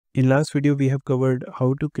In last video, we have covered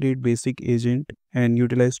how to create basic agent and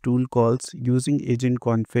utilize tool calls using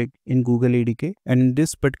AgentConfig in Google ADK. And in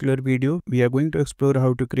this particular video, we are going to explore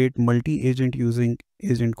how to create multi-agent using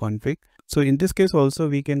AgentConfig. So in this case also,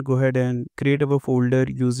 we can go ahead and create our folder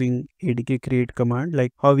using ADK create command,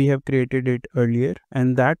 like how we have created it earlier.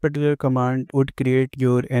 And that particular command would create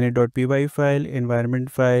your na.py file,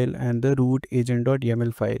 environment file, and the root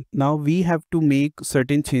agent.yaml file. Now we have to make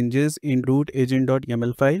certain changes in root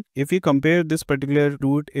agent.yaml file. If we compare this particular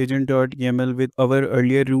root agent.yaml with our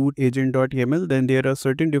earlier root agent.yaml, then there are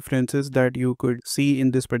certain differences that you could see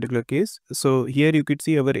in this particular case. So here you could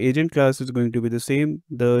see our agent class is going to be the same.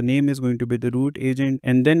 The name is going to be the root agent,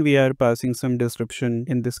 and then we are passing some description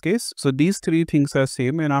in this case. So these three things are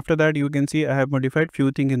same, and after that you can see I have modified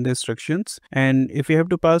few things in the instructions. And if we have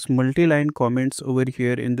to pass multi-line comments over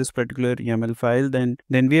here in this particular YAML file, then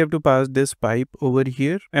we have to pass this pipe over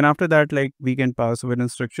here, and after that, like, we can pass our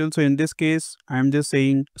instruction. So in this case I'm just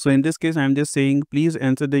saying please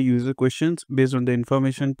answer the user questions based on the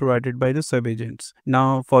information provided by the sub agents.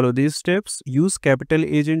 Now follow these steps. Use capital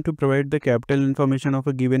agent to provide the capital information of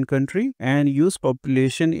a given country, and use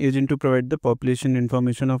population agent to provide the population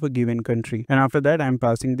information of a given country. And after that I'm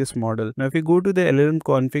passing this model. Now if we go to the LLM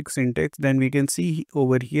config syntax, then we can see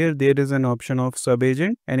over here there is an option of sub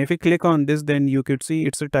agent, and if we click on this, then you could see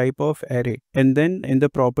it's a type of array. And then in the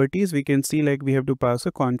properties we can see, like, we have to pass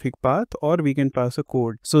a config path or we can pass a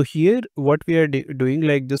code. So here what we are doing,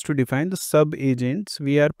 like, just to define the sub agents,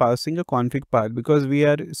 we are passing a config path because we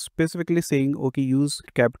are specifically saying, okay, use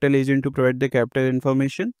capital agent to provide the capital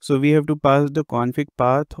information. So we have to pass the config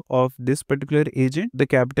path of this particular agent, the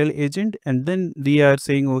capital agent, and then we are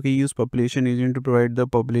saying, okay, use population agent to provide the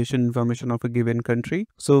population information of a given country.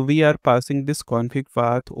 So we are passing this config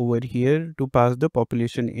path over here to pass the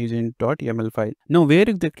population agent.yaml file. Now where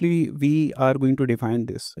exactly we are going to define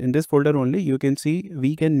this? In this folder only, you can see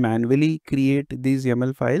we can manually create these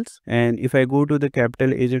YAML files, and if I go to the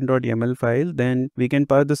capital agent.yaml file, then we can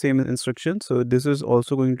pass the same instruction. So this is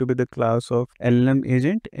also going to be the class of LLM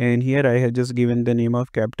agent, and here I have just given the name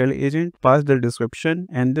of capital agent, pass the description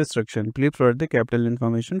and the instruction. Please provide the capital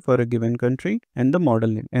information for a given country and the model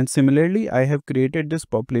name. And similarly, I have created this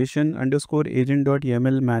population underscore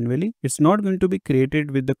agent.yaml manually. It's not going to be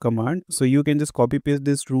created with the command, so you can just copy paste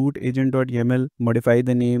this root agent.yaml, modify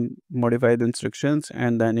the name, modify the instructions,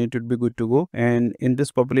 and then it would be good to go. And in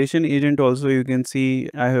this population agent also, you can see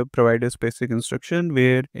I have provided a specific instruction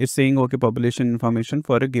where it's saying, okay, population information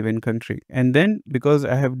for a given country. And then because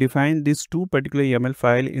I have defined these two particular YAML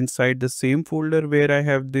file inside the same folder where I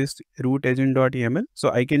have this root agent.yaml, so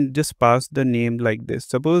I can just pass the name like this.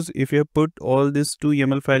 Suppose if you have put all these two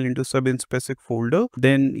YAML file into sub in specific folder,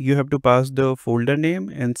 then you have to pass the folder name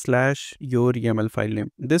and slash your YAML file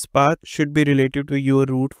name. This path should be related to your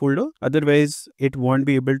root folder, otherwise it won't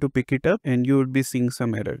be able to pick it up and you would be seeing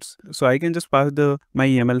some errors. So I can just pass my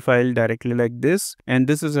YAML file directly like this, and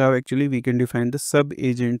this is how actually we can define the sub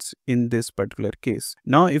agents in this particular case.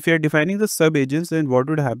 Now if you are defining the sub agents, then what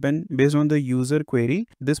would happen? Based on the user query,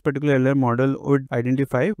 this particular LLM model would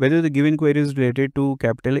identify whether the given query is related to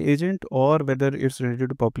capital agent or whether it's related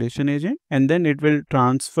to population agent, and then it will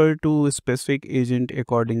transfer to a specific agent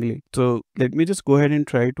accordingly. So let me just go ahead and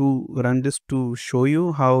try to run this to show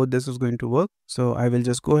you how this is going to work. So I will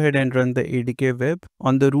just go ahead and run the ADK web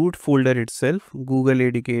on the root folder itself, Google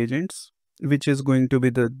ADK agents, which is going to be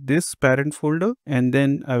this parent folder, and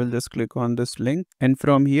then I will just click on this link, and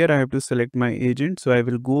from here I have to select my agent. So I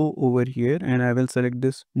will go over here and I will select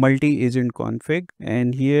this multi-agent config,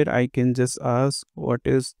 and here I can just ask what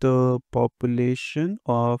is the population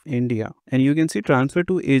of India, and you can see transfer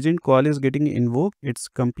to agent call is getting invoked. It's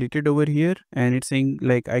completed over here, and it's saying,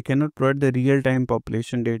 like, I cannot provide the real-time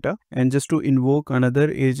population data, and just to invoke another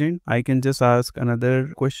agent I can just ask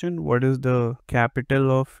another question, what is the capital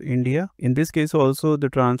of India? In this case also, the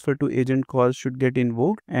transfer to agent call should get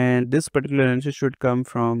invoked, and this particular answer should come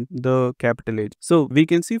from the capital agent. So we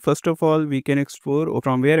can see, first of all, we can explore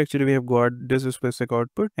from where actually we have got this specific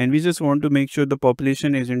output, and we just want to make sure the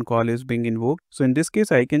population agent call is being invoked. So in this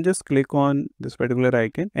case I can just click on this particular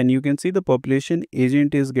icon, and you can see the population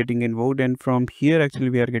agent is getting invoked, and from here actually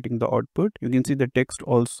we are getting the output. You can see the text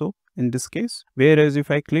also in this case, whereas if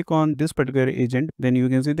I click on this particular agent, then you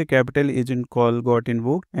can see the capital agent call got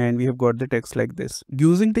invoked, and we have got the text like this.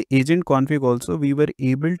 Using the agent config also, we were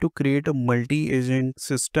able to create a multi-agent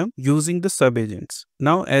system using the sub agents.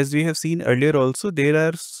 Now, as we have seen earlier also, there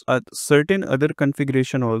are certain other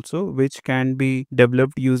configuration also which can be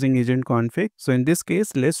developed using AgentConfig. So in this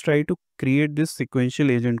case, let's try to create this sequential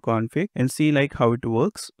AgentConfig and see like how it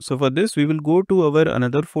works. So for this, we will go to our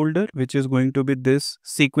another folder, which is going to be this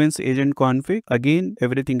sequence AgentConfig. Again,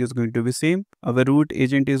 everything is going to be same. Our root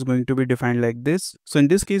agent is going to be defined like this. So in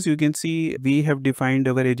this case, you can see we have defined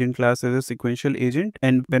our agent class as a sequential agent,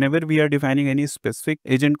 and whenever we are defining any specific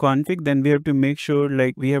AgentConfig, then we have to make sure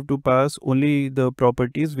like we have to pass only the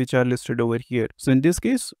properties which are listed over here. So in this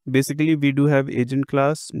case, basically we do have agent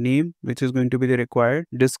class name, which is going to be the required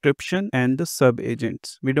description, and the sub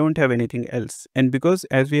agents. We don't have anything else. And because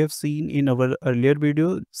as we have seen in our earlier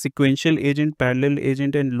video, sequential agent, parallel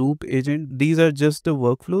agent, and loop agent, these are just the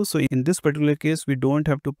workflow. So in this particular case, we don't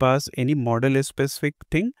have to pass any model specific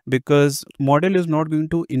thing, because model is not going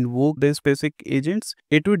to invoke the specific agents.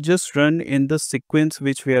 It would just run in the sequence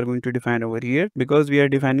which we are going to define over here, because we are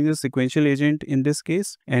defining the sequential agent in this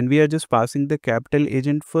case, and we are just passing the capital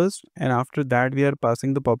agent first, and after that we are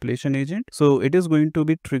passing the population agent. So it is going to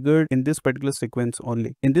be triggered in this particular sequence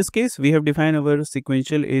only. In this case, we have defined our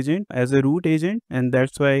sequential agent as a root agent, and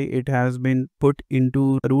that's why it has been put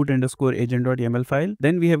into root_agent.yaml file.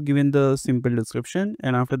 Then we have given the simple description,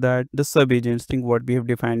 and after that the sub agents thing what we have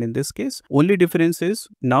defined in this case. Only difference is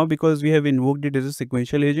now because we have invoked it as a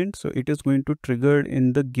sequential agent, so it is going to trigger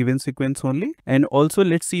in the given sequence only. And also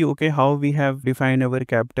let's see okay how we have defined our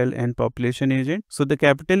capital and population agent. So the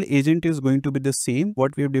capital agent is going to be the same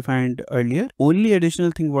what we have defined earlier. Only additional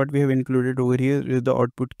thing what we have included over here is the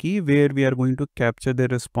output key, where we are going to capture the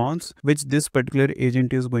response which this particular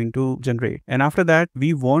agent is going to generate. And after that,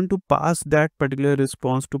 we want to pass that particular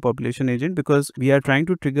response to population agent, because we are trying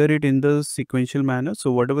to trigger it in the sequential manner.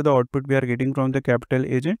 So whatever the output we are getting from the capital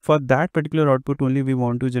agent, for that particular output only we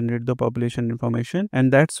want to generate the population information.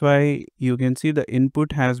 And that's why you can see the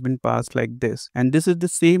input has been passed like this, and this is the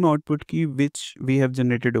same output key which we have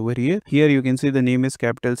generated over here. Here you can see the name is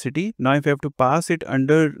capital city. Now if you have to pass it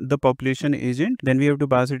under the population agent, then we have to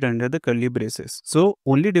pass it under the curly braces. So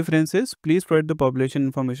only difference is please provide the population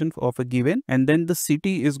information of a given, and then the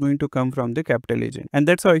city is going to come from the capital agent. And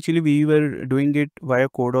that's how actually we were doing it via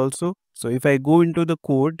code also. So if I go into the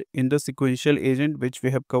code in the sequential agent which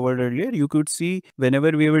we have covered earlier, you could see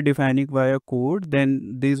whenever we were defining via code,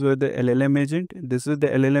 then these were the LLM agent, this is the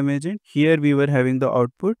LLM agent, here we were having the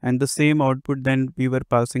output, and the same output then we were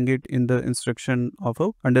passing it in the instruction of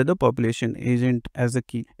under the population agent as a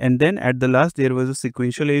key. And then at the last there was a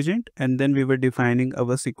sequential agent, and then we were defining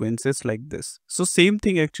our sequences like this. So same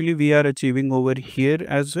thing actually we are achieving over here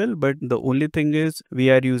as well, but the only thing is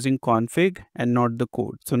we are using config and not the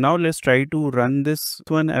code. So now let's try to run this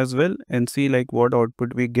one as well and see like what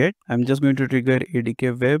output we get. I'm just going to trigger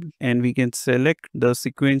ADK web, and we can select the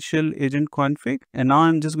sequential agent config. And now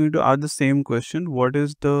I'm just going to ask the same question, what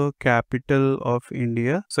is the capital of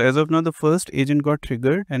India? So as of now the first agent got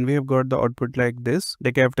triggered, and we have got the output like this.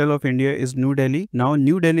 The capital of India is New Delhi. Now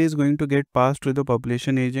New Delhi is going to get passed to the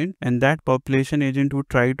population agent, and that population agent would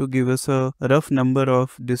try to give us a rough number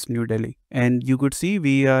of this New Delhi. And you could see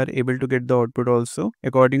we are able to get the output also.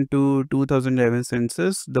 According to 2011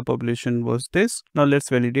 census, the population was this. Now let's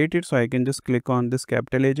validate it. So I can just click on this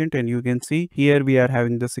capital agent, and you can see here we are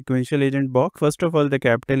having the sequential agent box. First of all, the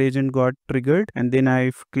capital agent got triggered, and then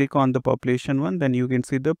I click on the population one, then you can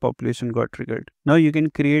see the population got triggered. Now you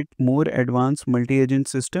can create more advanced multi-agent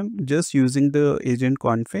system just using the agent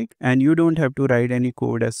config, and you don't have to write any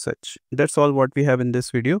code as such. That's all what we have in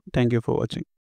this video. Thank you for watching.